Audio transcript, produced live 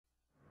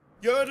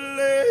Hebrews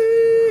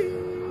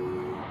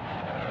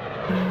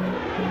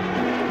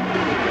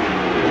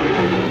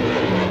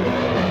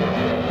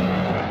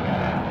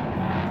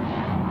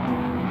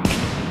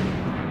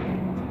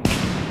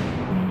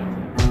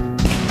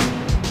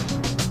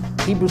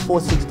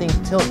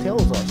 4:16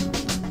 tells us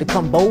to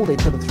come boldly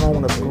to the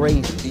throne of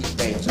grace. These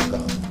things are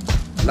gone.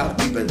 A lot of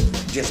people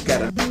just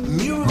got to.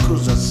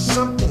 Miracles are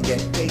something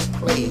that take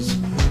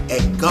place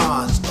at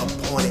God's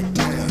appointed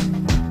time.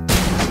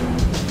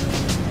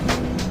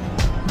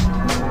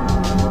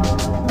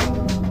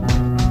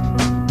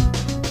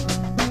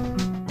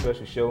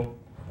 Special show,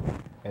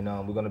 and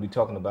we're going to be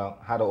talking about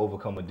how to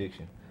overcome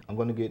addiction. I'm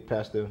going to get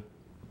Pastor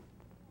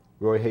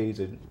Roy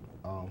Hayes'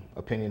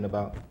 opinion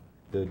about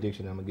the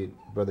addiction. I'm going to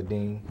get Brother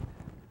Dean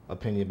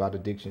opinion about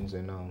addictions,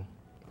 and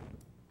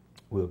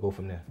we'll go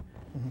from there.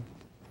 Mm-hmm.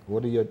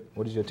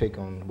 What is your take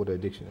on what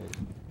addiction is?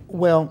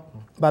 Well,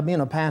 by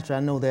being a pastor, I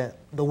know that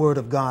the Word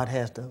of God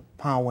has the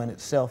power in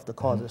itself to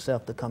cause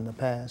itself to come to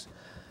pass.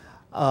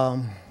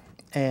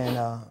 And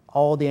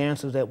all the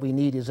answers that we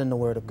need is in the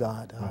Word of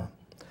God.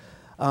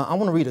 I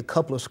want to read a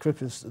couple of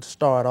scriptures to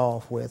start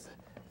off with,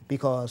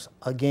 because,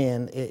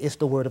 again, it's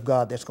the Word of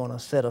God that's going to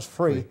set us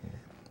free,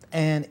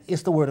 and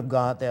it's the Word of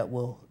God that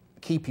will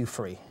keep you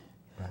free.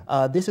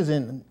 This is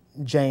in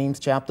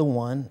James chapter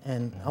 1,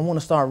 and I want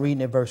to start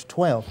reading at verse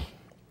 12.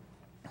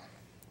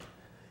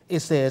 It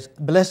says,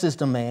 "Blessed is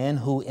the man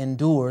who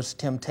endures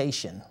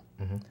temptation,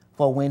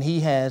 for when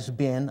he has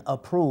been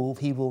approved,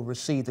 he will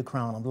receive the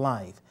crown of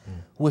life,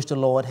 which the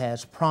Lord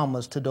has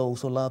promised to those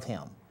who love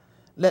him.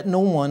 Let no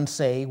one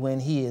say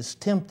when he is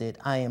tempted,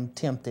 I am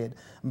tempted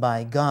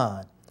by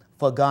God.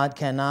 For God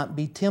cannot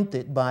be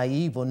tempted by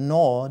evil,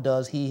 nor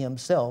does he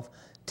himself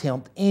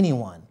tempt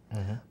anyone.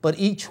 But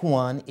each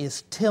one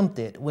is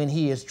tempted when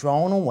he is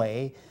drawn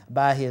away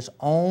by his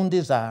own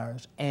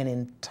desires and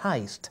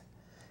enticed.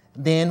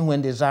 Then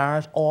when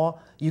desires, or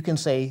you can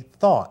say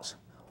thoughts,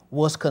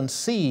 was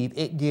conceived,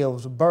 it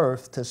gives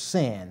birth to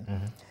sin.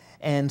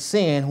 And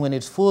sin, when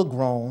it's full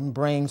grown,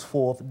 brings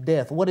forth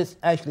death." What it's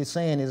actually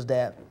saying is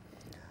that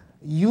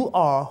you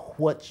are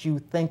what you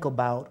think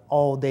about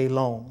all day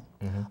long.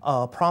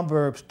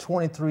 Proverbs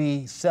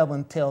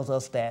 23:7 tells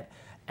us that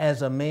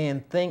as a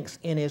man thinks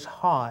in his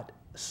heart,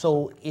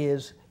 so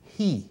is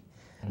he.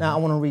 Now I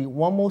want to read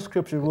one more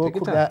scripture real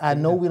quick. I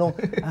know we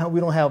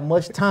don't have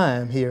much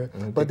time here,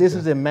 but this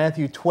is in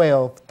Matthew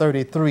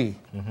 12:33.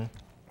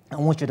 I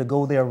want you to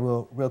go there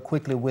real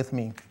quickly with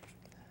me.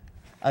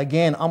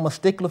 Again, I'm a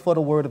stickler for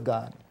the Word of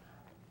God.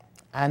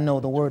 I know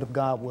the Word of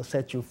God will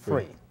set you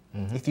free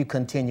if you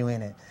continue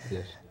in it.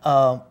 Yes.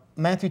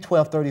 Matthew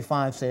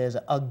 12:35 says,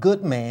 "A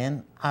good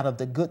man out of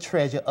the good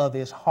treasure of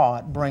his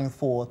heart brings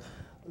forth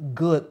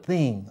good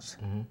things.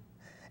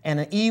 And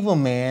an evil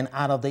man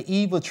out of the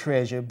evil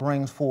treasure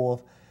brings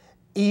forth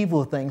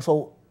evil things."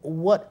 So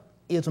what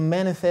is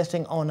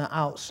manifesting on the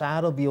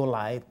outside of your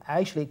life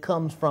actually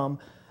comes from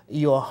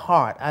your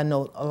heart. I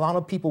know a lot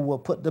of people will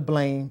put the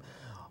blame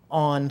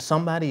on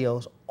somebody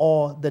else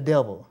or the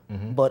devil,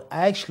 but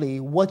actually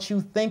what you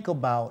think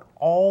about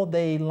all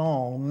day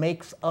long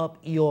makes up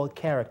your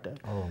character.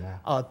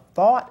 A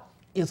thought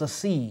is a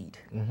seed,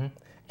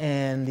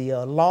 and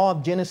the law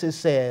of Genesis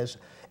says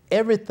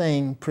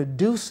everything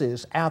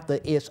produces after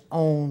its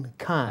own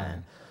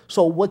kind.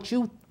 So what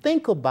you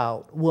think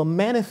about will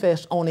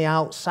manifest on the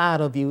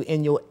outside of you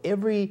in your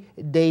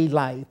everyday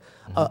life.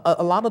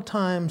 A lot of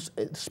times,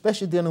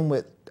 especially dealing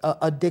with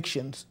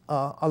addictions,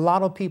 a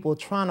lot of people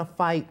trying to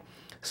fight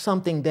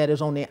something that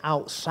is on the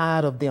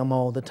outside of them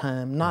all the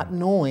time, not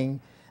knowing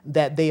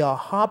that they are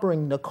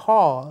harboring the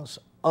cause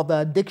of the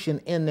addiction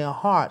in their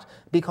hearts,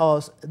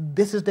 because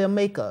this is their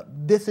makeup,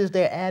 this is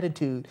their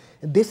attitude,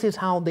 this is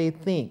how they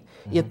think.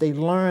 If they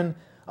learn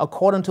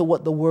according to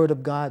what the Word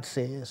of God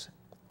says,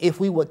 if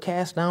we would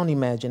cast down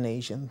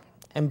imagination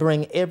and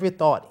bring every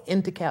thought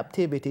into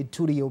captivity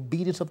to the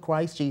obedience of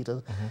Christ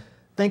Jesus,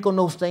 think on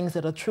those things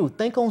that are true.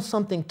 Think on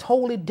something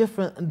totally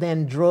different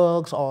than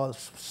drugs or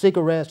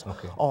cigarettes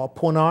or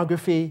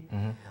pornography.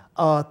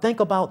 Think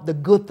about the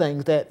good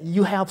things, that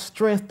you have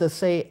strength to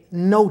say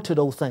no to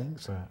those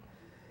things.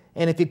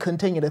 And if you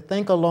continue to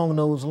think along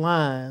those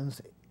lines,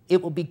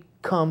 it will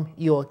become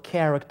your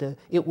character.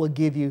 It will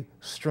give you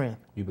strength.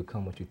 You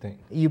become what you think.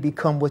 You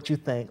become what you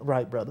think.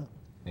 Right, brother?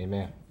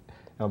 Amen.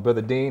 Now,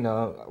 Brother Dean,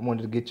 I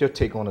wanted to get your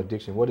take on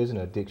addiction. What is an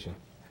addiction?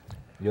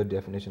 Your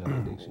definition of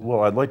addiction. Well,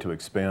 I'd like to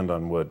expand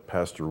on what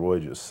Pastor Roy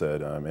just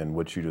said, and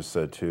what you just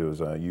said too, is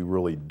you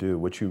really do.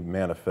 What you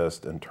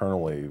manifest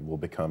internally will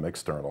become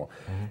external.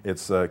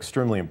 It's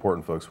extremely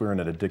important, folks. We're in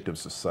an addictive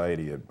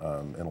society in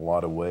a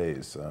lot of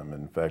ways.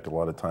 In fact, a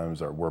lot of times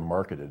we're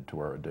marketed to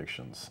our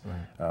addictions.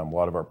 A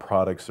lot of our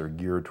products are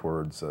geared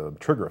towards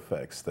trigger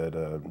effects that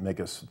make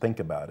us think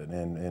about it.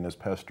 And as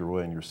Pastor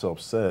Roy and yourself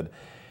said,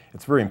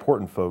 it's very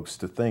important, folks,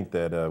 to think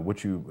that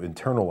what you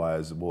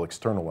internalize will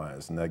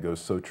externalize, and that goes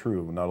so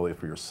true not only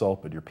for yourself,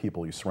 but your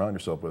people you surround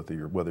yourself with,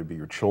 whether it be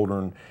your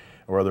children,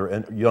 or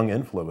other young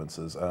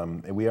influences.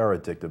 And we are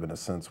addictive in a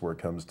sense where it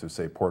comes to,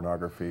 say,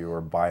 pornography or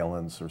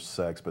violence or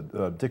sex, but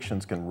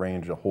addictions can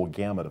range a whole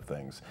gamut of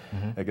things.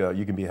 Like,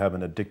 you can have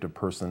an addictive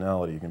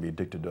personality, you can be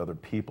addicted to other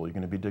people, you're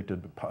going to be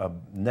addicted to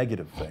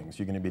negative things,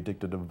 you're going to be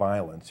addicted to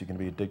violence, you're going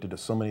to be addicted to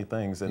so many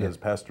things, and as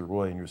Pastor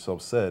Roy and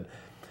yourself said,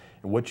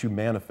 what you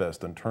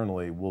manifest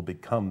internally will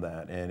become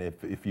that. And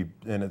if you,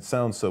 and it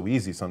sounds so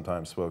easy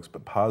sometimes, folks,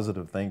 but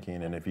positive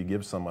thinking, and if you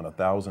give someone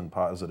 1,000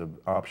 positive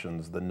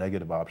options, the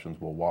negative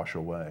options will wash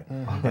away.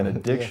 And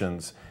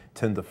addictions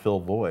tend to fill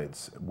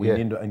voids.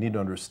 I need to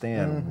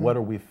understand, what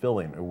are we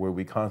filling? Or were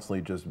we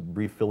constantly just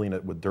refilling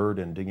it with dirt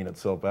and digging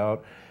itself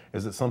out?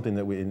 Is it something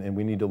that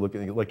we need to look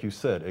at, like you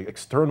said,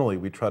 externally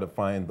we try to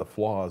find the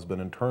flaws, but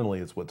internally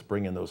it's what's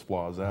bringing those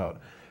flaws out.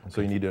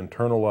 So you need to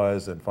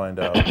internalize and find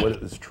out what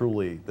is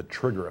truly the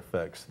trigger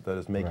effects that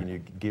is making you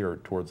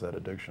geared towards that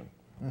addiction.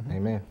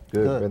 Amen.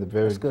 Good, brother.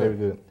 Very, very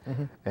good.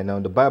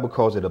 And the Bible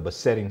calls it a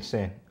besetting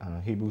sin.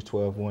 Hebrews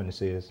 12:1, it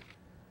says,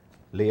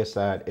 lay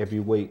aside every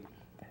weight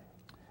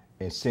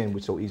and sin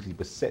which so easily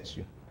besets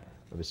you.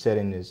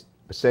 Besetting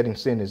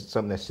sin is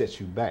something that sets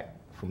you back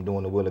from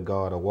doing the will of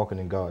God or walking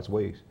in God's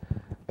ways.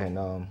 And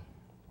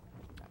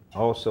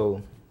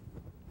also,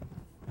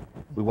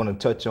 we want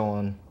to touch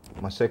on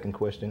my second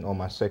question, or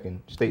my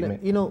second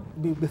statement. You know,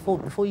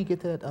 before you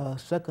get to that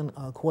second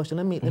question,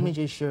 let me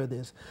just share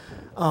this,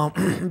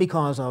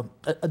 because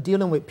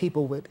dealing with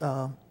people with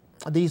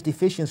these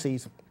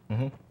deficiencies,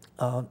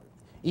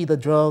 either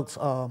drugs,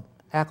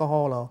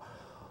 alcohol, or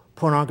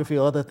pornography,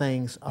 or other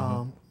things,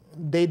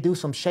 they do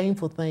some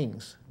shameful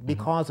things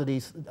because of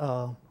these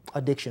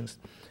addictions,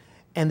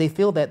 and they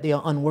feel that they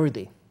are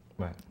unworthy.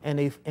 Right.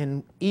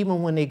 And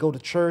even when they go to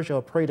church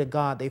or pray to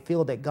God, they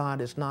feel that God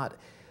is not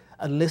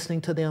listening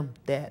to them,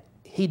 that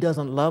he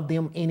doesn't love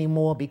them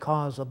anymore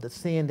because of the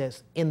sin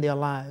that's in their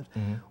lives.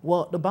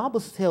 Well, the Bible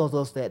tells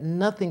us that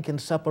nothing can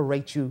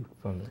separate you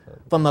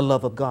from the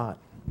love of God.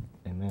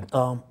 Amen.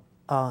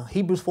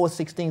 Hebrews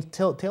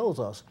 4:16 tells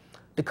us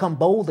to come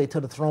boldly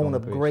to the throne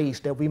of grace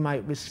that we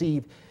might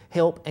receive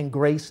help and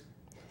grace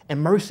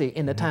and mercy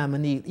in the time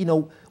of need. You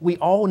know, we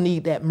all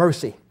need that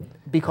mercy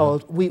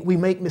because we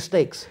make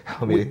mistakes.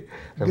 I mean,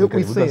 we're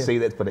going to say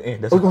that for the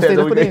end. We're going to say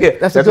that for the end.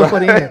 That's good for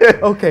the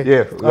end. Okay.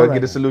 Yeah, we're going to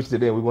get the solution to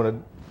the end. We want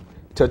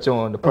to touch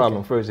on the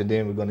problem first, and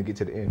then we're going to get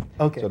to the end.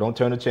 Okay. So don't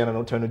turn the channel,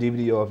 don't turn the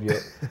DVD off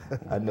yet.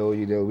 I know,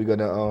 we're going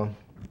to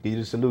give you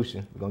the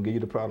solution. We're going to give you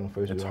the problem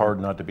first. It's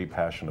hard not to be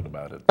passionate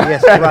about it.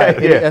 Yes, right.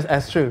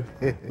 That's true.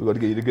 We're going to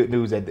give you the good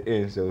news at the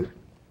end. So,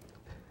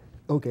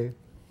 okay.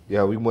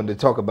 Yeah, we wanted to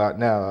talk about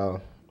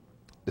now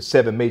the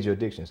 7 major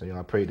addictions. So,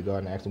 I prayed to God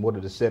and asked him, what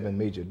are the 7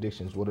 major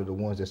addictions? What are the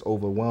ones that's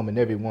overwhelming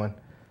everyone?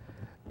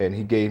 And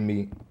he gave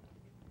me,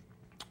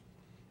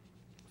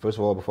 first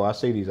of all, before I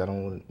say these, I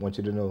don't want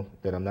you to know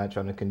that I'm not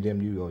trying to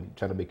condemn you or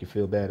trying to make you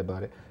feel bad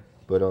about it.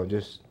 But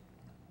just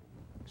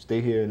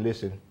stay here and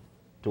listen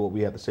to what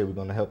we have to say. We're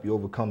going to help you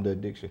overcome the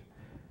addiction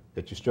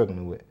that you're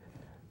struggling with.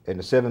 And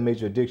the 7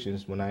 major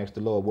addictions, when I asked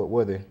the Lord what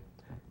were they,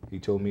 he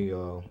told me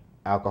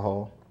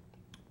alcohol,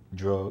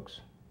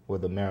 drugs,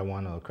 whether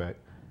marijuana or crack,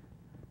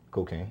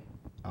 cocaine.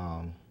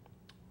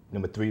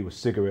 Number 3 was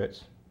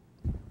cigarettes.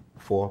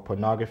 4,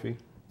 pornography.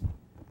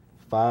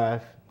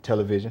 5,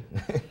 television.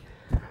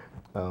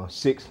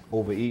 6,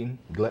 overeating,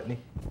 gluttony.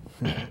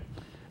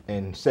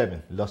 And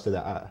 7, lust of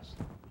the eyes.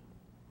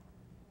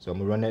 So I'm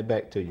going to run that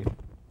back to you.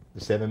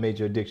 The 7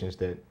 major addictions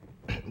that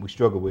we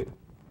struggle with: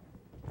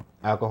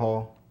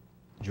 alcohol,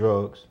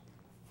 drugs,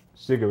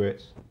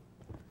 cigarettes,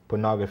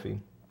 pornography,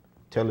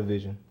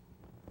 television,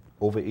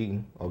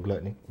 overeating or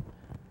gluttony,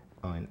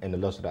 and the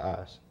lust of the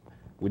eyes.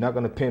 We're not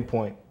going to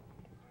pinpoint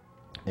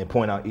and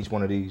point out each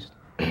one of these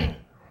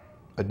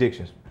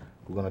addictions.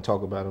 We're going to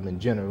talk about them in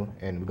general,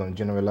 and we're going to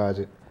generalize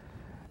it.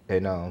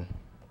 And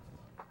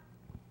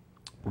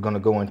we're going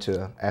to go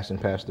into asking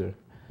Pastor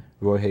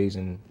Roy Hayes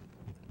and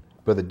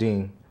Brother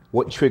Dean,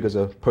 what triggers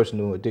a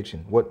personal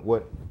addiction?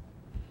 What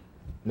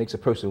makes a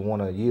person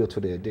want to yield to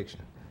their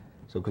addiction?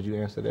 So could you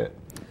answer that?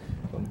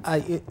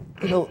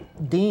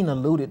 Dean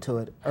alluded to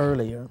it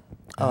earlier.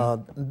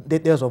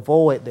 There's a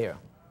void there.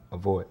 A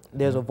void.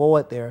 There's a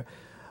void there.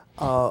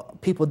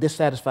 People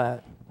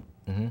dissatisfied.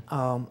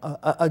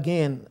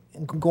 Again,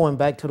 going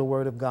back to the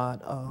Word of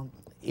God,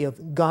 if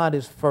God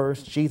is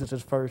first, Jesus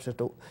is first,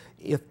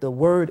 if the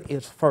Word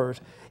is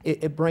first,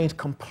 it brings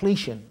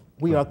completion.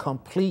 We are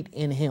complete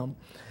in Him.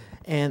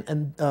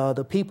 And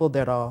the people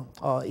that are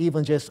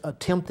even just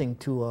attempting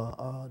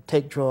to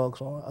take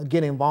drugs or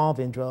get involved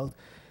in drugs,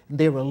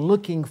 they were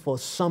looking for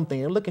something.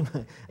 They're looking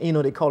for,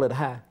 they call it a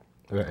high.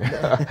 Right.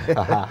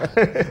 A high.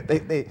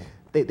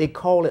 They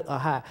call it a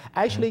high.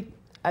 Actually,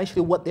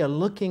 what they're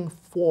looking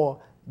for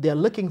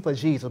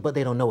Jesus, but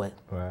they don't know it.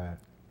 Right.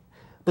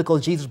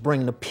 Because Jesus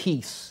brings the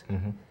peace.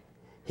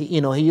 He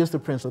is the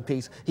Prince of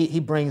Peace. He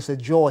brings the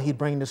joy. He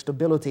brings the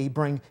stability.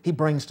 He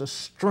brings the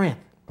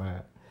strength.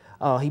 Right.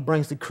 He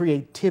brings the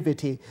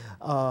creativity,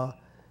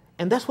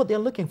 and that's what they're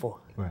looking for.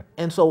 Right.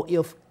 And so,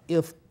 if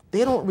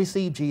they don't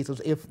receive Jesus,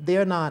 if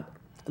they're not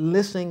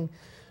listening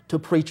to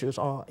preachers,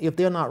 or if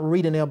they're not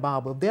reading their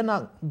Bible, if they're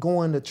not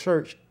going to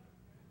church,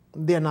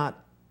 they're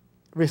not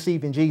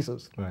receiving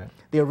Jesus. Right.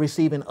 They're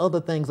receiving other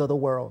things of the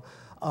world.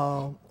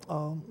 You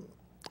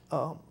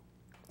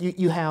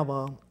have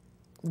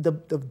the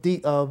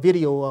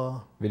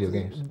video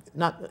games.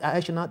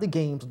 Not the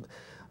games,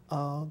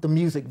 the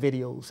music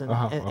videos,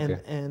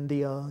 and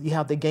you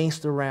have the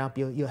gangster rap.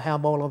 You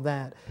have all of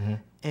that,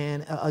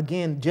 and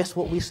again, just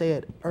what we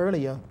said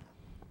earlier,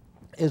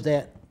 is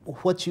that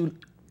what you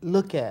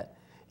look at.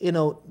 You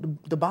know,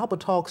 the Bible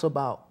talks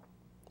about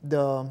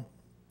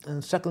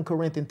in 2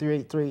 Corinthians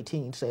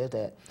 3:18 says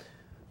that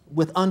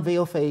with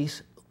unveiled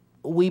face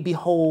we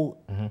behold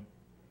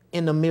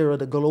in the mirror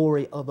the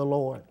glory of the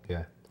Lord.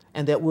 Yeah.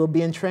 And that we're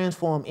being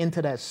transformed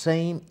into that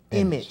same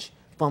image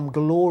from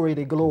glory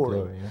to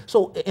glory.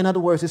 So in other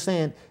words, it's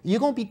saying you're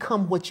going to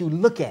become what you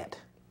look at.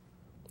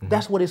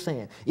 That's what it's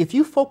saying. If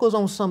you focus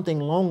on something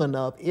long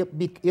enough,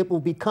 it will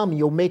become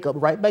your makeup.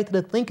 Right back to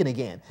the thinking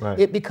again. Right.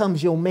 It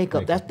becomes your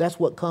makeup. That's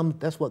what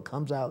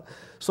comes out.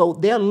 So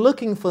they're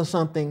looking for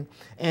something,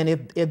 and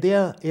if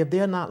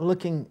they're not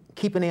looking,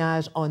 keeping their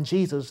eyes on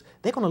Jesus,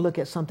 they're going to look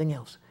at something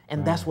else,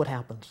 and that's what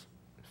happens.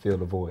 Fill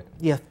the void.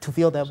 Yeah, to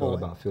fill that void.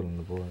 It's all about filling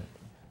the void.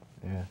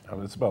 Yeah.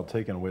 It's about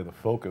taking away the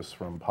focus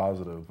from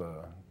positive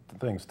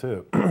things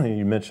too.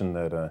 You mentioned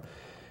that.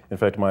 In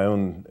fact,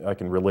 I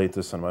can relate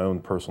this in my own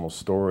personal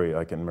story.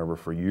 I can remember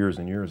for years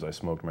and years I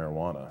smoked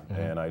marijuana,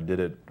 and I did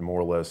it more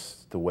or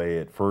less the way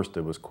at first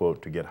it was,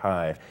 quote, to get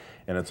high.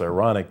 And it's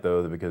ironic,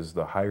 though, because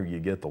the higher you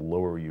get, the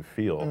lower you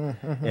feel.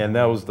 And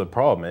that was the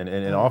problem.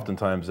 And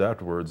oftentimes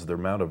afterwards, the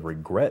amount of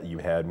regret you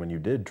had when you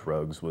did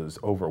drugs was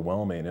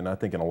overwhelming. And I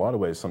think in a lot of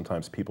ways,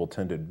 sometimes people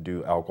tend to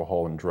do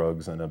alcohol and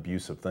drugs and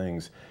abusive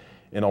things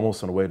in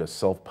almost in a way to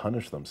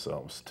self-punish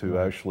themselves, to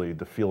actually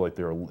to feel like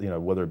they're, you know,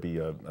 whether it be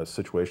a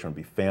situation, whether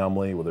it be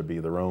family, whether it be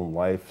their own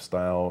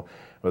lifestyle,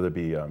 whether it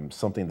be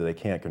something that they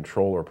can't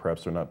control, or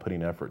perhaps they're not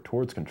putting effort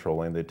towards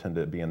controlling, they tend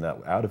to be in that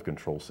out of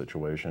control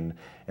situation.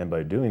 And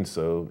by doing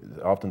so,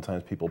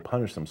 oftentimes people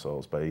punish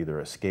themselves by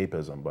either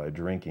escapism, by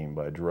drinking,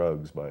 by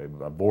drugs, by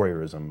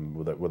voyeurism,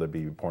 whether it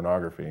be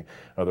pornography,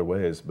 other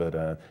ways.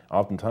 But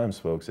oftentimes,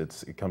 folks,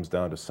 it comes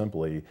down to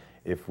simply,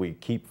 if we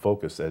keep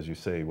focused, as you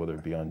say, whether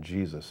it be on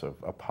Jesus,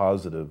 a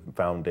positive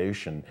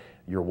foundation,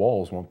 your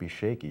walls won't be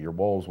shaky. Your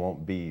walls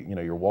won't be, you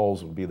know, your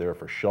walls will be there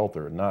for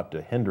shelter, not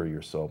to hinder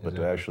yourself, but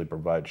to actually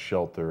provide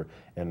shelter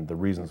and the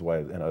reasons why,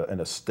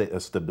 and a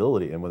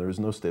stability. And when there's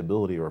no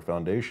stability or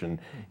foundation,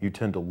 you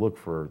tend to look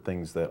for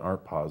things that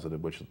aren't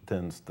positive, which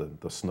tends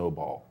to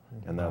snowball.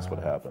 And that's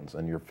what happens.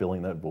 And you're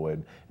filling that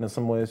void. And in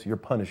some ways, you're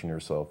punishing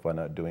yourself by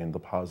not doing the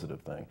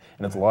positive thing.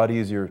 And it's a lot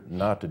easier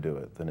not to do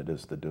it than it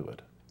is to do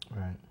it.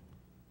 Right.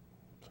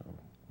 So.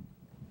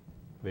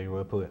 Very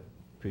well put.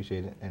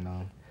 Appreciate it. And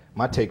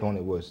my take on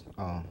it was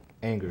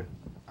anger.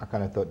 I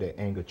kind of thought that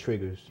anger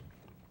triggers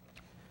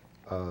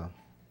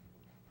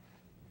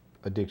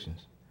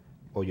addictions,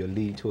 or your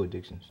lead to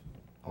addictions,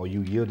 or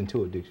you yielding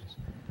to addictions.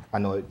 I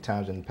know at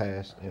times in the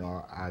past, you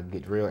know, I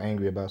get real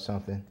angry about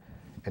something,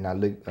 and I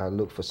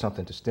look for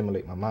something to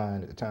stimulate my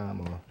mind at the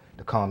time, or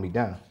to calm me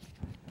down.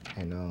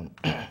 And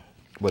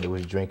whether it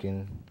was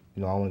drinking,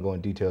 you know, I don't want to go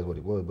in details what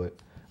it was, but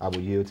I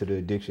would yield to the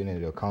addiction, and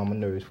it'll calm my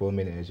nerves for a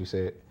minute, as you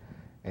said,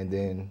 and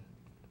then,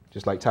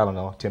 just like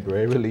Tylenol,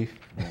 temporary relief,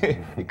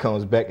 it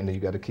comes back, and then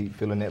you got to keep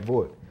filling that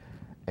void.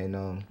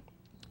 And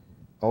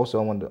also,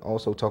 I wanted to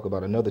also talk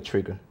about another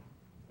trigger,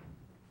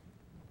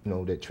 you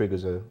know, that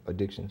triggers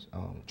addictions,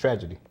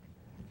 tragedy.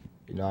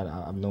 You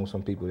know, I've known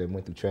some people that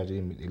went through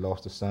tragedy. They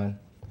lost a son,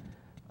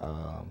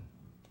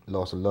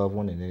 lost a loved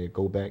one, and then they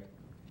go back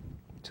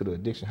to the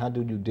addiction. How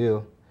do you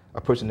deal,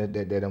 a person that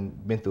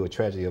been through a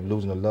tragedy of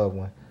losing a loved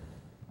one,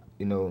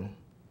 you know,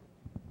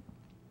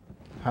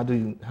 how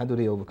do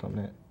they overcome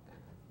that?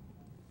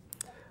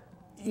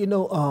 You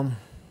know,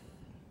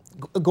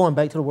 going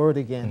back to the word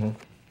again,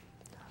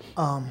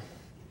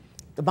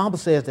 the Bible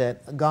says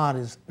that God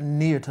is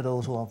near to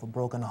those who have a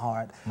broken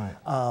heart.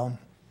 Right.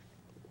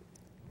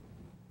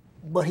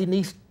 But he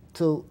needs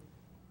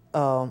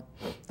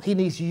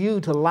you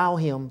to allow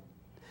him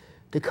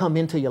to come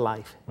into your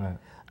life. Right.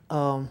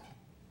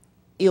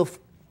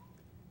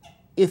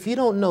 If you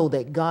don't know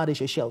that God is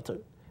your shelter,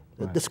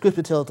 Right. the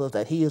scripture tells us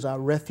that he is our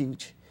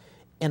refuge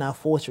and our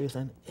fortress,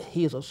 and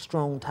he is a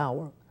strong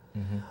tower.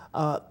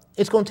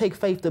 It's going to take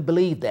faith to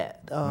believe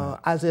that.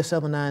 Isaiah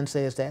 7:9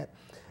 says that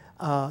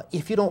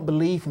if you don't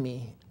believe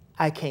me,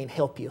 I can't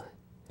help you.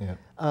 Yeah.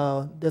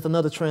 There's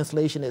another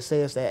translation that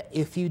says that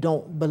if you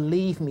don't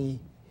believe me,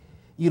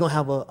 you don't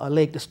have a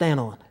leg to stand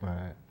on.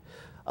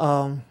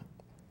 Right.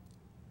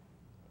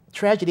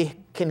 Tragedy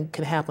can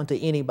happen to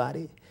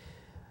anybody,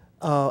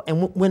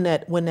 and when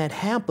that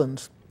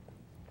happens,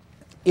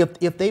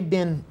 if they've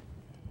been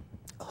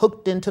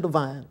hooked into the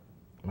vine,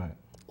 Right.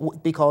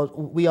 Because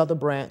we are the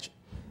branch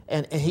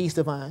and he's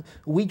the vine,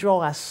 we draw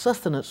our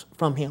sustenance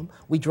from him,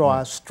 we draw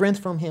our strength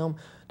from him.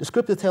 The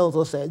scripture tells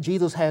us that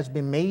Jesus has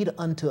been made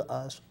unto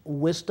us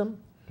wisdom,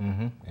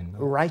 And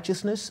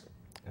righteousness,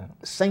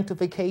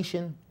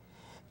 sanctification,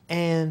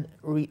 and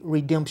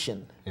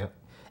redemption. Yep.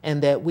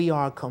 and that we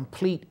are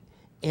complete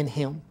in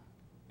him.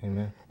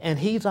 Amen. And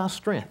he's our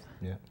strength.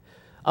 Yeah.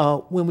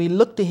 When we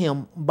look to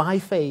him by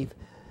faith,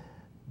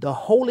 the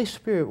Holy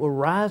Spirit will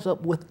rise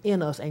up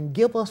within us and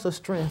give us the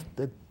strength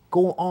to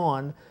go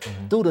on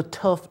through the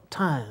tough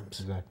times.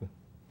 Exactly.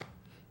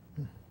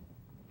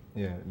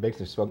 Yeah,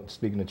 basically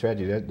speaking of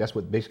tragedy, that's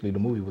what basically the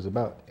movie was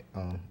about.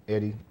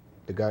 Eddie,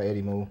 the guy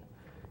Eddie Moe,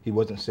 he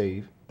wasn't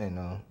saved, and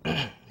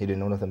he didn't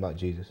know nothing about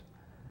Jesus.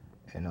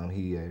 And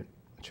he had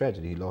a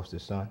tragedy. He lost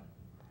his son,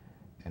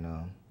 and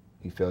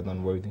he felt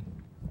unworthy.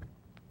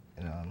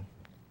 And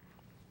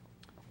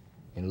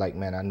in like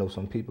manner, I know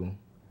some people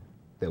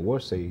that were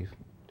saved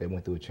that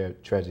went through a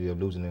tragedy of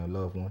losing their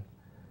loved one,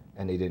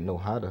 and they didn't know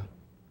how to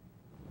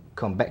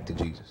come back to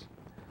Jesus.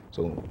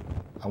 So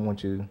I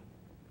want you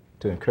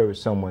to encourage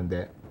someone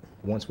that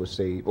once was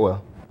saved,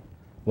 or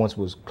once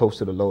was close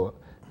to the Lord,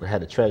 but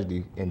had a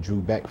tragedy and drew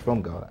back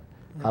from God.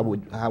 How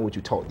would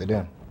you talk to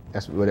them?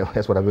 That's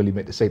what I really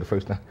meant to say the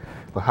first time.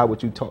 But how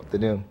would you talk to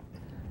them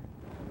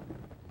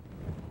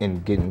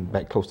in getting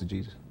back close to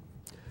Jesus?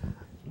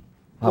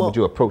 How would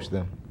you approach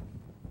them?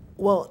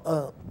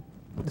 Well,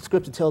 the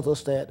scripture tells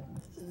us that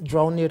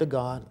draw near to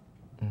God,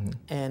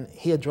 and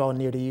he'll draw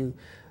near to you.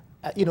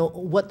 You know,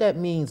 what that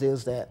means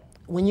is that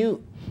when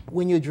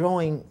you're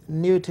drawing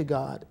near to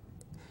God,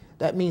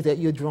 that means that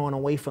you're drawing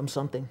away from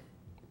something,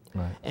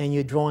 right, and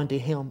you're drawing to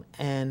him.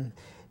 And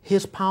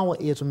his power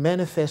is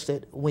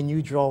manifested when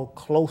you draw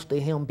close to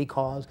him,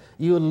 because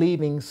you're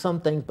leaving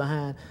some things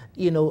behind.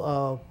 You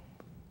know,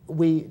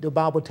 the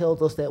Bible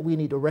tells us that we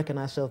need to reckon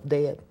ourselves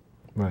dead.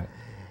 Right.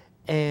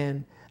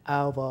 And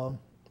a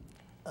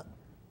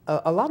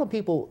lot of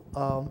people,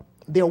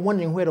 they're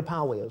wondering where the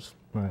power is.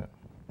 Right.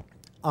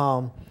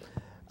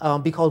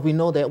 Because we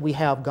know that we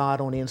have God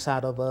on the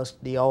inside of us,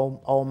 the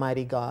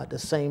Almighty God, the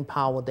same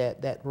power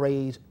that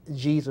raised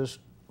Jesus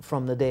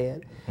from the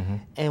dead.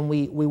 And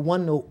we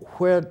wonder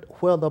where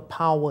the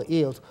power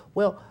is.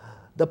 Well,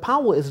 the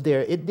power is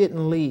there. It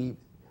didn't leave.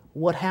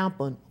 What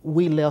happened?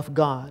 We left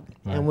God.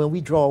 Right. And when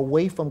we draw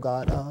away from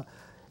God,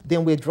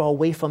 then we draw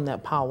away from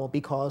that power,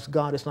 because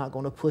God is not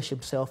going to push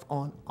himself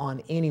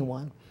on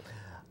anyone.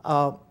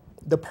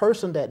 The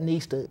person that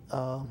needs to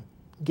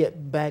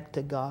get back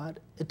to God,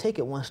 take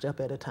it one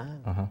step at a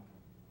time.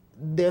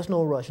 There's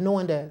no rush,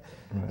 knowing that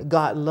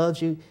God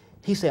loves you.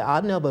 He said,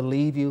 I'll never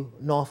leave you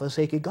nor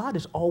forsake you. God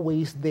is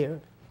always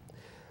there.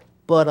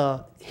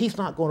 But he's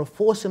not going to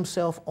force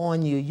himself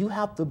on you. You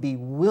have to be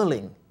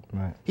willing.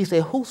 Right. He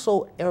said,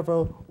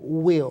 whosoever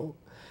will.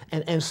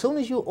 And as soon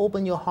as you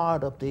open your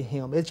heart up to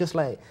him, it's just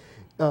like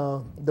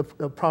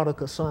the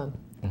prodigal son,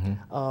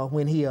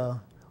 when he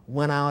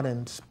went out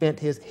and spent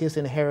his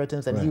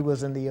inheritance, and he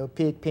was in the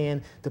pig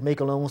pen. To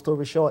make a long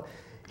story short,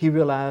 he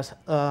realized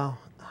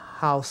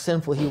how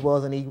sinful he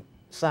was, and he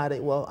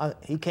decided, well,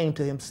 he came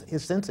to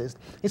his senses.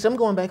 He said, I'm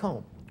going back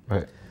home.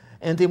 Right.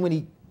 And then when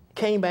he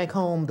came back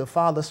home, the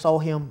father saw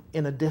him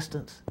in a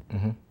distance.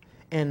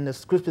 And the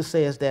scripture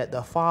says that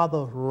the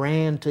father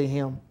ran to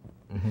him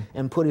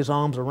and put his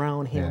arms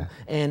around him. Yeah.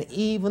 And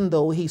even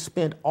though he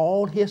spent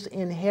all his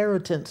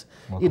inheritance,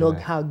 you know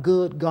how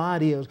good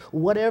God is,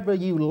 whatever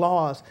you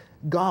lost,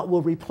 God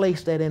will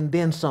replace that and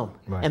then some.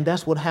 Right. And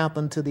that's what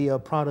happened to the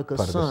prodigal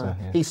son.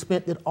 Yeah. He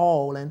spent it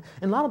all. And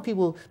a lot of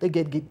people, they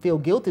feel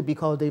guilty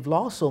because they've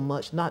lost so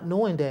much, not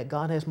knowing that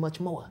God has much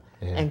more.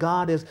 Yeah. And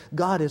God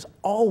is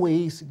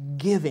always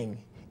giving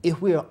if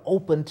we are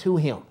open to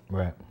him.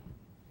 Right.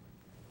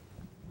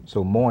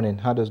 So mourning,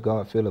 how does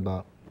God feel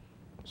about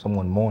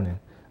someone mourning?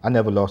 I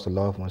never lost a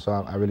loved one, so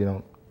I really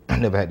don't, I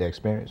never had that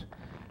experience.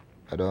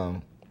 But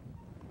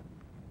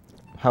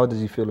how does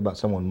he feel about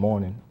someone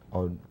mourning?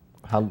 Or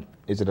how,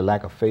 is it a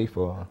lack of faith,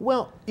 or?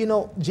 Well, you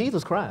know,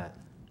 Jesus cried.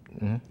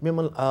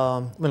 Remember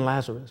when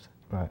Lazarus?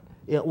 Right.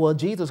 Yeah, well,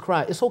 Jesus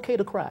cried. It's okay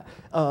to cry.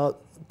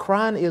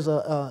 Crying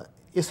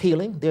is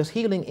healing. There's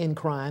healing in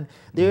crying.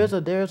 There's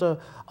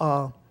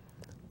a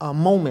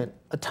moment,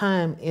 a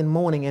time in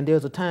mourning, and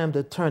there's a time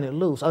to turn it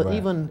loose. Right.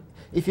 Even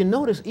if you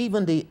notice,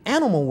 even the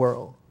animal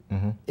world,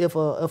 if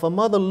a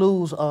mother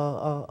loses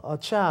a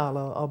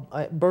child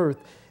at birth,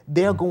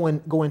 they're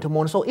going to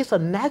mourning. So it's a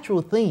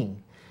natural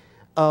thing.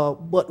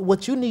 But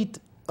what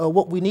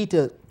we need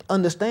to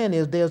understand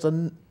is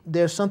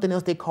there's something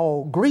else they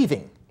call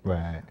grieving.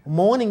 Right.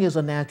 Mourning is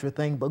a natural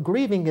thing, but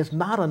grieving is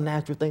not a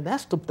natural thing.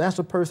 That's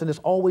a person that's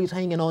always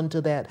hanging on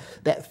to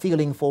that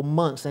feeling for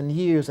months and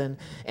years. And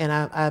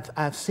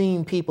I've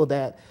seen people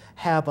that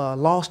have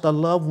lost a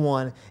loved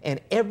one,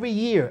 and every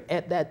year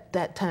at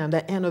that time,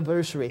 that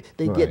anniversary,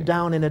 they get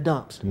down in the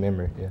dumps. The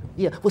memory, yeah.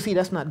 Yeah. Well, see,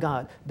 that's not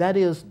God.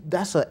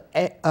 That's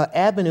an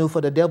avenue for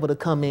the devil to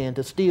come in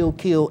to steal,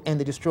 kill, and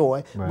to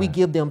destroy. Right. We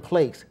give them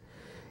place.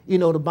 You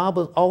know, the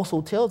Bible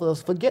also tells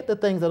us, forget the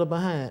things that are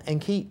behind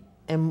and keep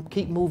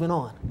moving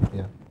on.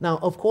 Yeah. Now,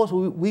 of course,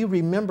 we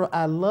remember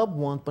our loved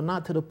ones, but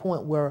not to the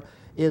point where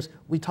you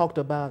talked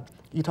about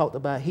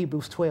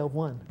Hebrews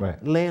 12:1,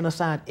 right, laying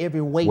aside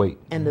every weight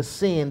and the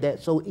sin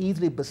that so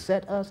easily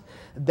beset us.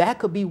 That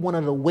could be one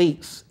of the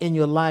weights in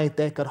your life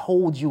that could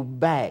hold you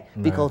back,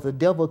 because the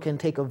devil can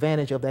take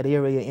advantage of that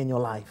area in your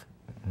life.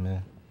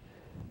 Amen.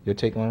 Your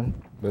take on it,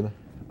 brother?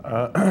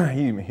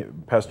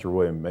 Pastor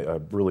Roy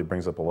really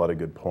brings up a lot of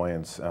good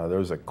points.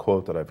 There's a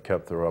quote that I've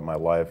kept throughout my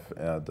life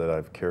that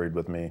I've carried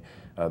with me.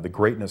 The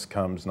greatness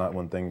comes not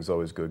when things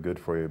always go good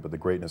for you, but the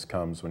greatness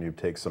comes when you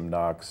take some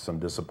knocks, some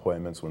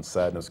disappointments, when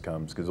sadness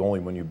comes, because only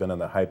when you've been in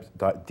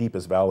the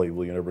deepest valley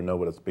will you ever know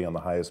what it's to be on the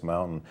highest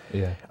mountain.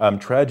 Yeah.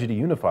 Tragedy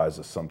unifies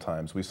us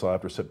sometimes. We saw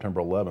after September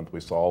 11th,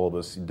 we saw all of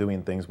us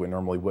doing things we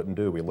normally wouldn't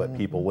do. We let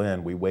people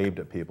in, we waved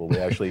at people, we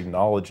actually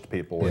acknowledged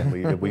people, and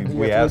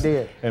we asked,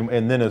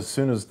 and then as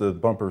soon as the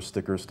bumper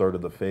stickers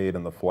started to fade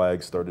and the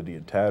flags started to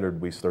get tattered,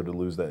 we started to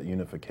lose that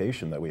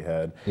unification that we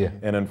had. Yeah.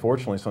 And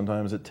unfortunately,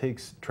 sometimes it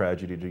takes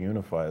tragedy to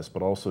unify us,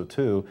 but also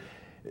too,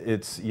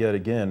 it's yet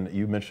again,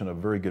 you mentioned a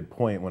very good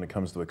point when it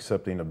comes to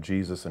accepting of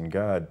Jesus and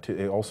God.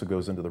 It also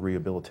goes into the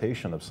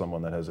rehabilitation of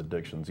someone that has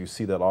addictions. You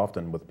see that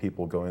often with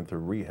people going through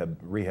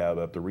rehab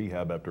after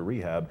rehab after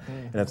rehab,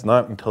 and it's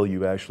not until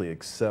you actually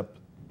accept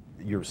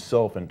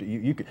yourself, and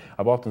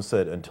I've often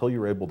said, until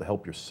you're able to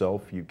help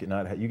yourself, you can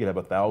have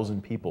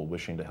 1,000 people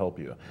wishing to help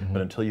you,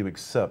 but until you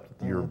accept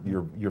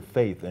your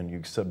faith and you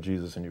accept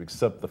Jesus and you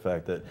accept the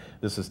fact that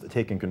this is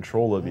taking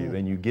control of you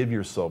and you give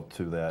yourself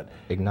to that,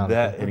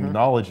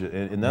 acknowledge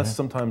it, and that's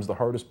sometimes the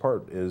hardest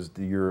part, is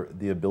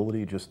the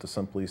ability just to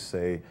simply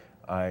say,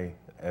 I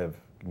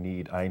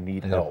need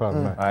help.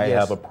 I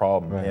have a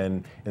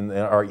problem, and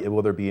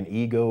whether it be an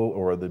ego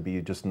or there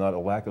be just not a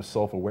lack of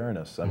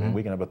self-awareness. I mean,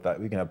 we can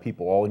have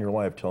people all in your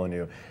life telling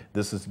you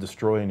this is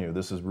destroying you,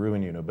 this is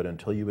ruining you. But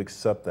until you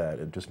accept that,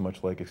 it just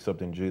much like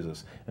accepting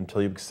Jesus,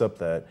 until you accept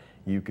that,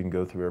 you can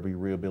go through every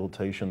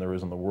rehabilitation there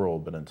is in the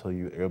world. But until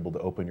you're able to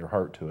open your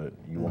heart to it,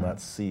 you will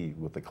not see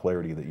with the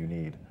clarity that you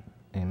need.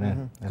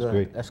 Amen. That's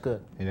great. That's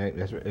good.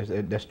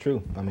 That's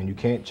true. I mean, you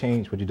can't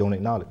change what you don't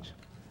acknowledge.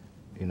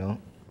 You know.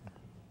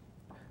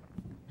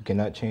 You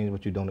cannot change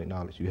what you don't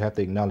acknowledge. You have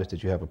to acknowledge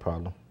that you have a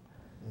problem,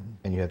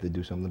 and you have to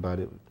do something about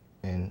it,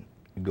 and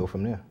you go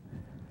from there.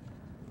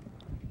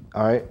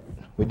 All right,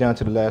 we're down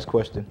to the last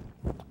question.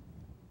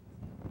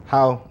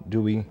 How do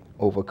we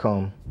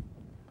overcome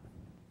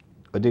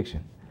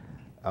addiction?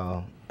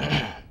 Pastor,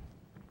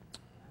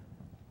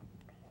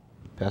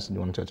 do you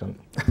want to touch on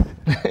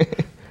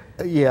it?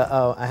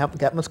 I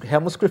have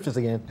my scriptures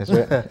again. That's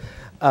right.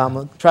 I'm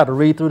going to try to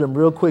read through them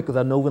real quick because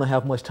I know we don't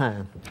have much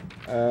time.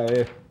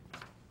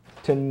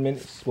 10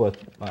 minutes, well,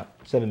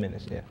 7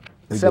 minutes, yeah.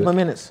 7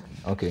 minutes?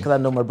 Okay. Because I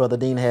know my brother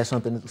Dean has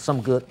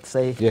some good to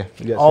say. Yeah,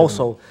 you got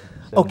also.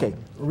 7 Okay,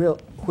 real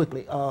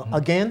quickly.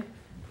 Again,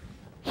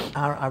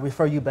 I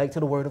refer you back to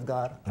the Word of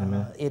God.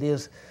 It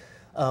is,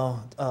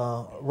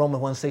 Romans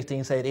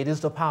 1:16 said, it is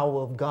the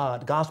power of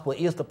God. Gospel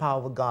is the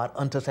power of God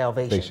unto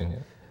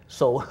salvation.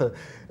 So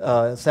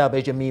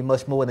salvation means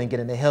much more than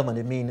getting to heaven.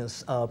 It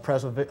means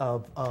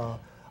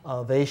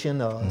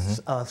preservation,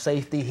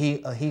 safety,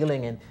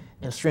 healing,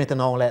 and strength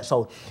and all that.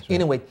 So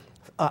anyway,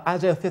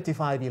 Isaiah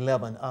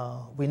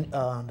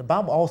 55:11, the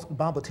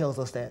Bible tells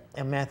us that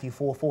in Matthew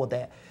 4:4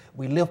 that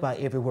we live by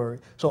every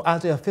word. So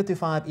Isaiah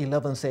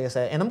 55:11 says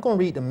that, and I'm going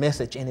to read the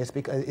Message in this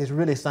because it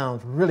really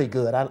sounds really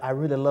good. I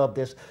really love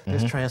this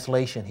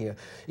translation here.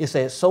 It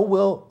says, so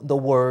will the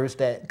words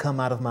that come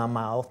out of my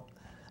mouth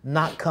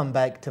not come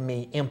back to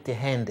me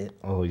empty-handed.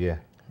 Oh yeah.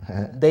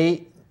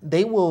 They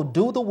will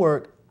do the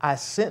work I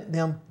sent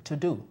them to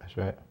do. That's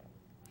right.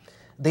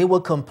 They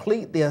will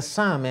complete the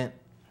assignment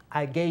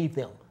I gave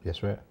them.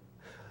 That's right.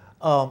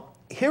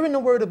 Hearing the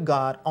Word of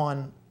God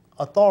on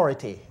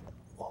authority,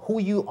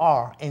 who you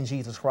are in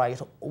Jesus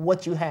Christ,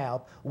 what you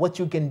have, what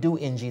you can do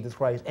in Jesus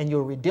Christ, and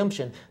your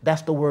redemption,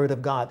 that's the Word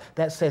of God.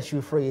 That sets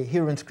you free.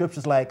 Hearing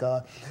scriptures like,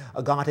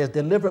 God has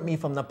delivered me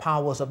from the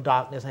powers of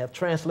darkness and have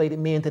translated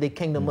me into the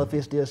kingdom of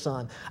His dear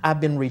Son. I've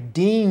been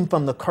redeemed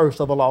from the curse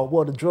of the law.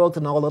 Well, the drugs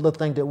and all other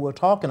things that we're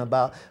talking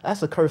about,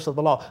 that's the curse of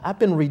the law. I've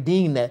been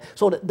redeemed that.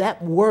 So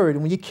that word,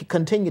 when you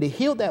continue to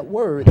hear that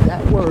word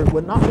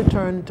will not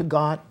return to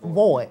God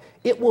void.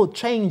 It will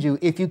change you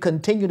if you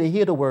continue to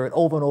hear the word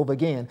over and over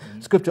again.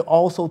 Scripture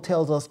also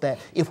tells us that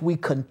if we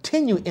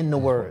continue in the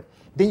word,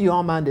 then you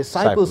are my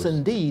disciples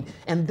indeed,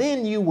 and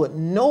then you would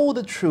know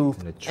the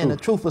truth, and the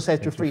truth will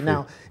set you free.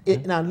 Now,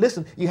 now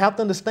listen, you have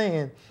to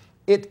understand,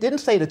 it didn't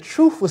say the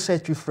truth will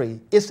set you free.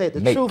 It said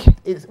the truth.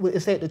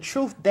 It said the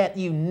truth that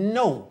you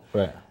know.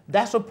 Right.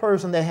 That's a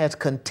person that has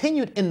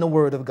continued in the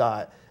Word of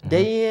God,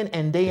 day in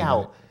and day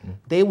out.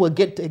 They will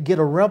get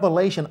a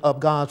revelation of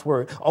God's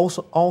word.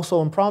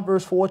 Also in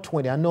Proverbs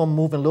 4:20, I know I'm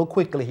moving a little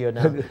quickly here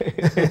now.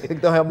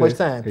 Don't have much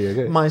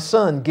time. My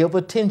son, give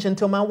attention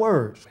to my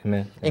words.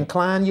 Amen.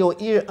 Incline your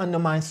ear unto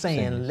my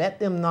saying. Let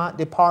them not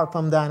depart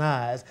from thine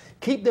eyes.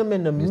 Keep them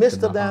in the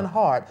midst of thine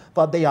heart,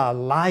 for they are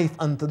life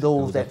unto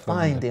those that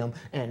find them,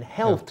 and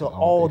health to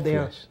all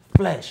their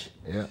flesh.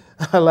 Yeah.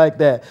 I like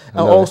that.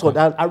 Also,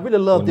 I really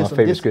love this.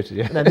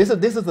 Now,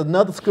 this is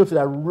another scripture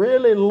that I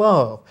really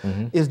love.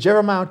 It's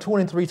Jeremiah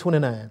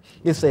 23:29.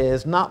 It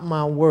says, not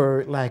my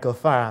word like a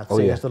fire,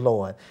 says the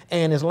Lord,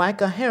 and it's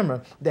like a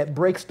hammer that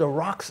breaks the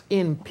rocks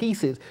in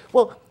pieces.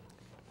 Well,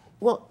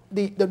 Well,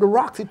 the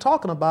rocks he's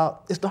talking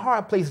about is the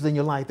hard places in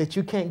your life that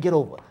you can't get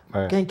over,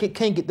 Right.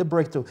 can't get the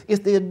breakthrough.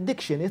 It's the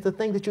addiction. It's the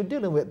thing that you're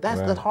dealing with. That's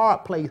Right. the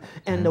hard place.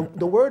 And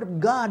the word of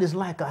God is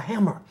like a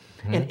hammer.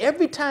 And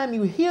every time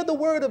you hear the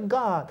word of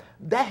God,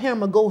 that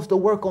hammer goes to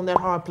work on that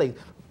hard place.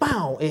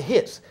 Bow, it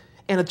hits.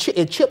 And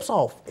it chips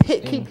off.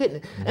 Keep hitting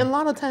it. And a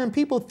lot of times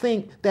people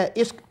think that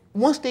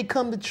once they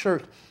come to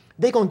church,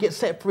 they're going to get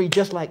set free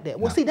just like that.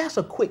 Well, see, that's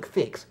a quick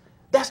fix.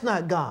 That's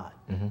not God.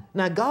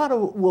 Now, God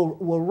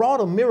will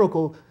wrought a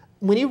miracle.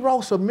 When he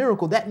wrought a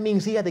miracle, that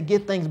means he had to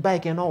get things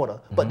back in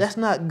order. But that's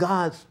not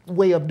God's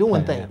way of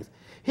doing things.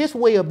 His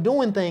way of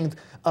doing things,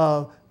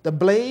 the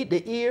blade,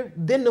 the ear,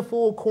 then the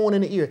full corn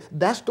in the ear.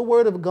 That's the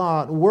word of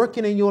God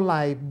working in your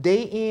life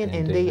day in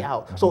and day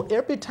out. So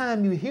every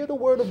time you hear the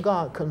word of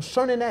God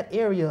concerning that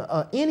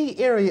area, any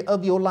area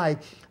of your life,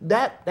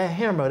 that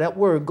hammer, that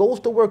word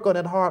goes to work on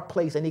that hard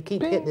place and he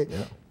keeps hitting it.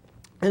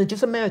 And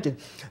just imagine,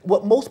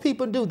 what most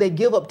people do, they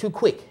give up too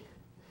quick.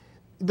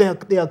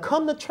 They'll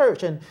come to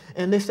church and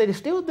they say they're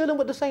still dealing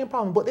with the same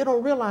problem, but they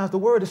don't realize the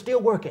word is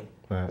still working.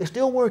 Right. It's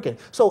still working.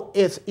 So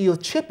you're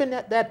chipping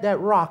that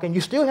rock, and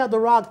you still have the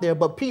rock there,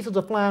 but pieces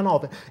are flying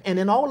off. And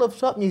then all of a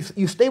sudden,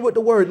 you stay with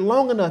the word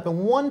long enough,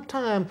 and one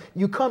time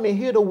you come and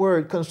hear the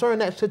word concerning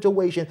that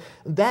situation,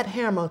 that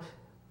hammer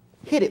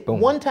hit it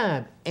one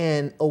time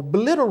and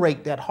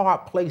obliterate that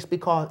hard place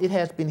because it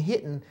has been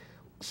hitting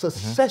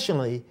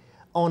successively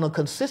on a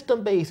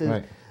consistent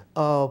basis,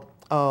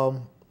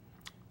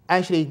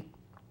 actually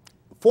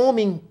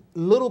forming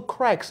little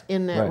cracks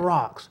in that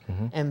rocks.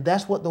 And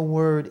that's what the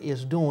word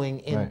is doing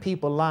in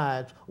people's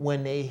lives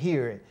when they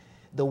hear it.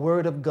 The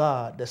word of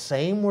God, the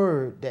same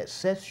word that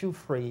sets you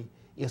free,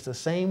 is the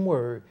same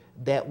word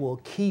that will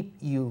keep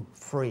you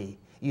free.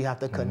 You have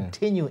to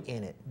continue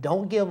in it.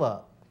 Don't give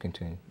up.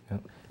 Continue.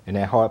 Yep. And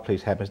that hard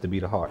place happens to be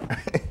the heart.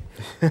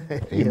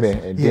 Amen.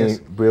 Yes. And then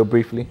real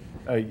briefly.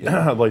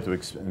 I'd like to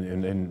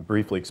and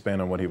briefly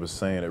expand on what he was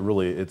saying.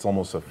 It's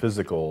almost a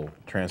physical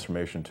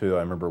transformation too. I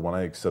remember when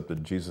I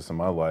accepted Jesus in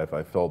my life,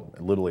 I felt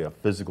literally a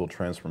physical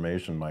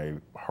transformation. My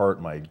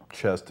heart, my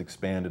chest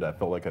expanded. I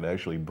felt like I'd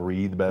actually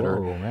breathe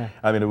better. Whoa, man.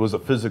 I mean, it was a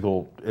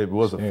physical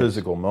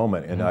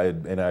moment, and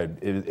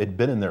it had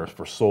been in there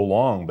for so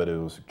long, but it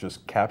was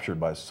just captured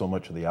by so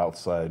much of the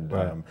outside.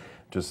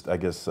 I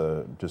guess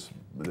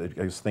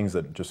things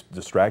that just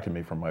distracted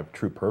me from my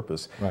true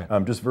purpose.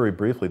 Just very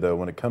briefly though,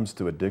 when it comes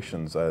to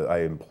addictions,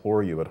 I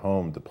implore you at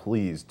home to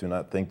please do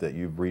not think that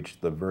you've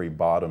reached the very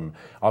bottom.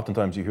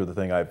 Oftentimes you hear the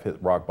thing, I've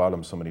hit rock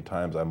bottom so many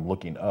times, I'm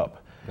looking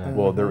up.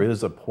 Well, there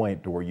is a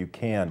point to where you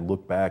can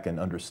look back and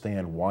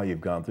understand why you've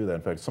gone through that.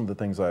 In fact, some of the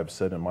things I've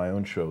said in my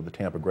own show, The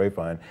Tampa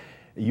Grapevine,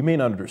 you may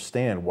not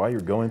understand why you're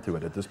going through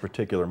it at this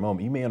particular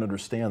moment. You may not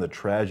understand the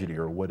tragedy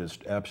or what is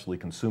absolutely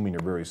consuming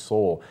your very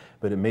soul,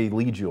 but it may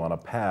lead you on a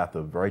path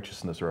of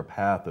righteousness or a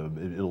path of,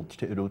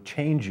 it'll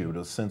change you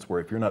to a sense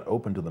where if you're not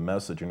open to the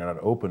message and you're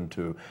not open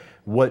to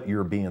what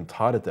you're being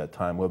taught at that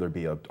time, whether it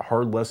be a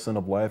hard lesson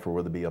of life or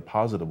whether it be a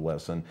positive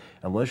lesson,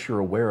 unless you're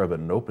aware of it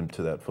and open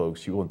to that,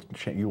 folks, you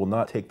will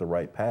not take the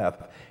right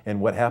path.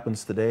 And what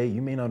happens today,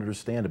 you may not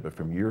understand it, but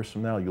from years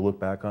from now, you look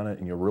back on it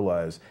and you'll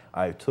realize,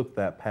 I took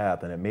that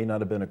path, and it may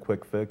not have been a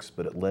quick fix,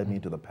 but it led me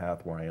to the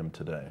path where I am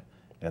today.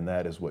 And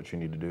that is what you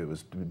need to do,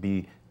 is to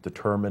be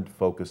determined,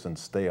 focused, and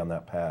stay on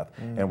that path.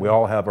 And we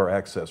all have our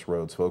access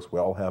roads, folks. We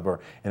all have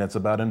and it's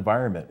about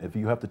environment. If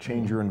you have to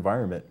change your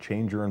environment,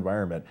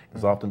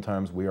 because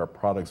oftentimes we are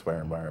products of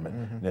our environment.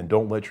 And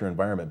don't let your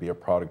environment be a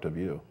product of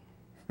you.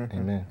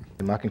 Amen.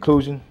 In my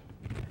conclusion,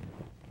 I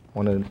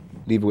want to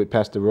leave it with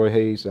Pastor Roy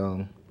Hayes.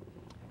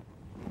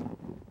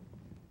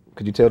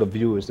 Could you tell the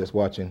viewers that's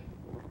watching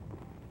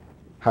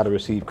how to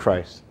receive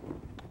Christ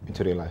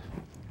into their life?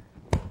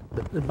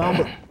 The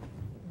Bible,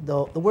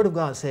 the Word of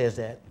God says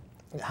that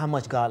how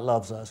much God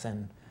loves us,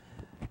 and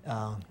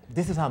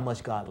this is how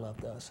much God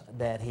loved us,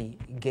 that He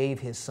gave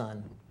His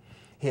Son,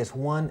 His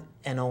one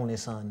and only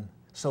Son,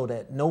 so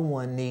that no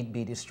one need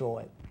be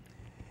destroyed.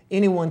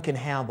 Anyone can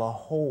have a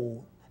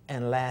whole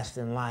and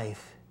lasting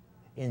life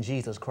in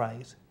Jesus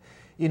Christ.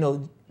 You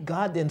know,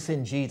 God didn't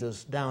send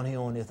Jesus down here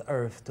on this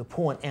earth to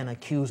point an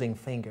accusing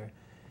finger,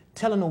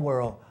 telling the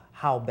world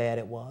how bad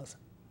it was.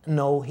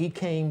 No, He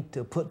came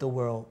to put the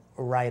world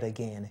right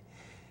again.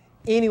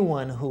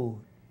 Anyone who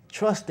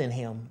trusts in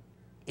Him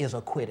is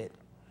acquitted.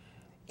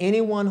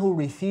 Anyone who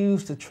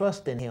refused to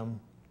trust in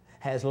Him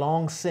has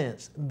long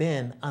since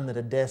been under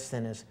the death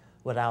sentence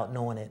without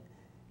knowing it.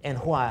 And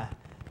why?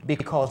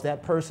 Because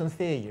that person's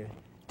failure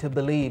to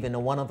believe in the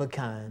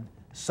one-of-a-kind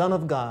Son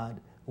of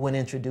God when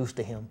introduced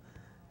to Him.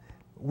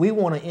 We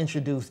want to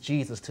introduce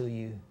Jesus to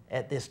you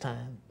at this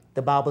time.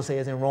 The Bible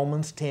says in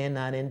Romans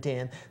 10:9 and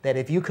 10 that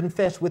if you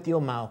confess with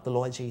your mouth the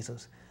Lord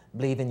Jesus,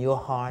 believe in your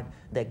heart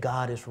that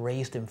God has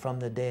raised Him from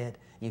the dead,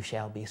 you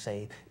shall be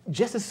saved.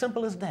 Just as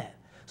simple as that.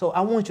 So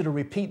I want you to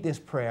repeat this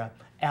prayer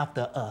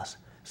after us.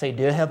 Say,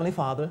 dear Heavenly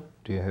Father,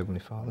 Dear Heavenly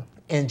Father,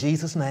 in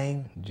Jesus'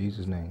 name, in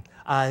Jesus' name,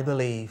 I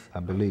believe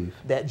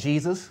that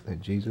Jesus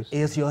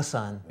is your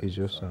Son. is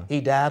your Son.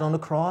 He died on the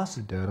cross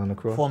He died on the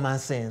cross for my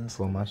sins.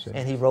 for my sins.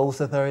 And he rose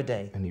the third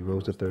day. And he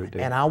rose the third day.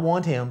 And I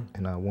want him,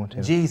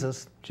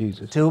 Jesus,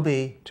 to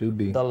be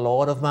the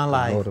Lord of my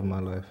life. Lord of my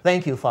life.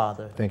 Thank you,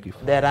 Father. Thank you,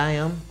 Father. That I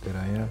am That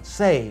I am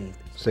saved.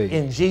 saved.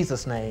 In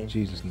Jesus' name.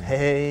 Jesus' name.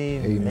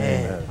 Amen.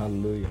 Amen.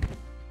 Hallelujah.